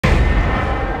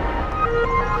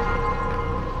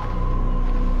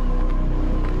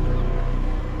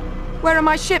Where are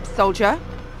my ships, soldier?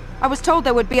 I was told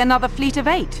there would be another fleet of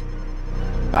 8.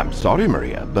 I'm sorry,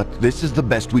 Maria, but this is the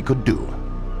best we could do.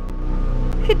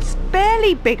 It's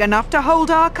barely big enough to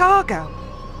hold our cargo.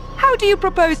 How do you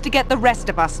propose to get the rest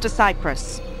of us to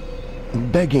Cyprus?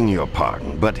 Begging your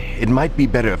pardon, but it might be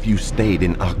better if you stayed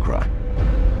in Accra.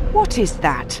 What is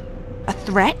that? A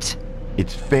threat?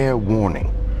 It's fair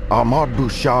warning. Ahmad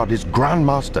Bouchard is Grand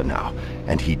Master now,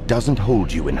 and he doesn't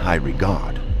hold you in high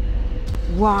regard.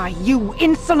 Why, you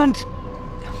insolent...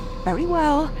 Very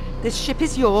well, this ship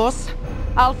is yours.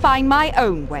 I'll find my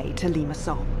own way to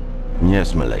Limassol.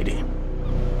 Yes, milady.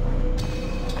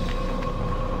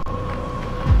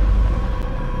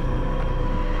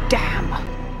 Damn!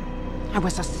 I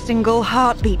was a single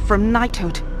heartbeat from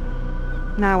knighthood.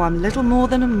 Now I'm little more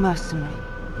than a mercenary.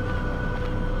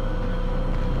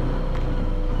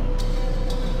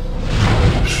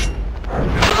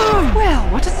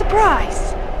 Well, what a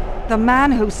surprise! The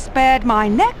man who spared my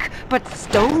neck, but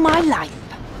stole my life.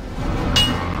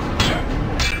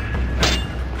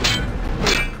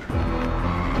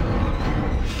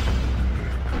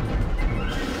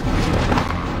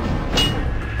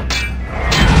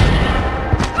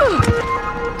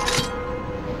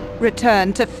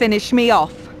 Return to finish me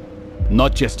off.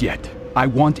 Not just yet. I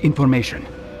want information.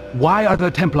 Why are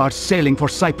the Templars sailing for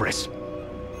Cyprus?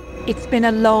 It's been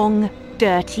a long,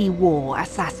 dirty war,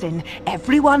 assassin.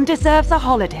 Everyone deserves a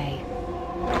holiday.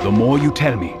 The more you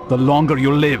tell me, the longer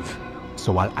you'll live.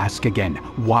 So I'll ask again,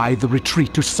 why the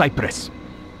retreat to Cyprus?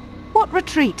 What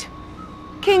retreat?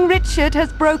 King Richard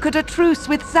has brokered a truce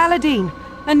with Saladin,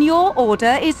 and your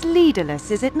order is leaderless,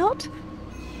 is it not?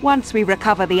 Once we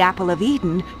recover the Apple of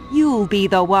Eden, you'll be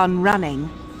the one running.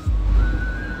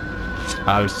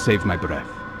 I'll save my breath.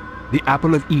 The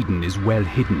Apple of Eden is well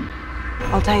hidden.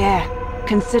 Altaïr,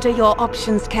 consider your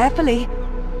options carefully.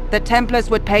 The Templars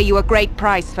would pay you a great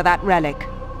price for that relic.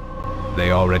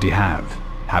 They already have,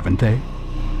 haven't they?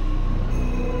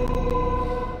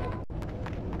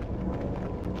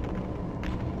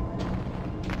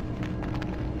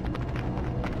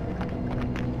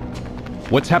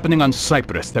 What's happening on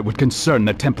Cyprus that would concern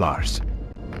the Templars?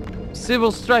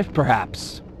 Civil strife,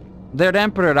 perhaps. Their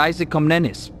Emperor Isaac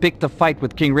Comnenus picked a fight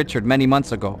with King Richard many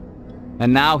months ago,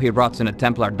 and now he rots in a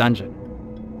Templar dungeon.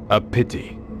 A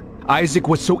pity. Isaac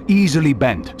was so easily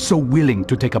bent, so willing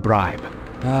to take a bribe.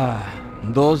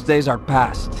 Those days are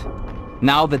past.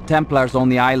 Now the Templars own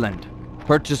the island,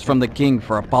 purchased from the king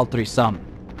for a paltry sum.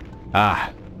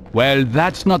 Well,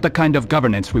 that's not the kind of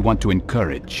governance we want to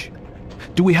encourage.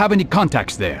 Do we have any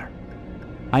contacts there?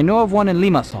 I know of one in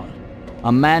Limassol,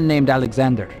 a man named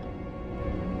Alexander.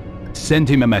 Send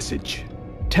him a message.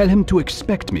 Tell him to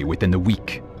expect me within the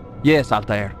week. Yes,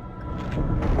 Altair.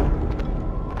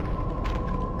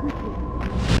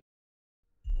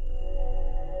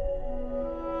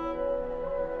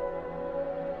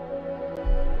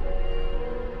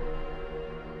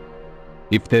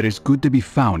 If there is good to be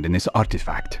found in this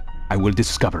artifact, I will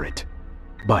discover it.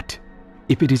 But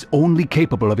if it is only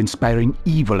capable of inspiring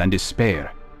evil and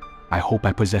despair, I hope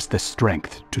I possess the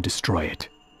strength to destroy it.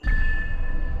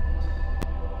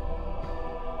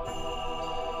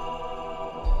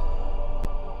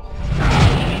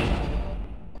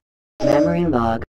 Memory log.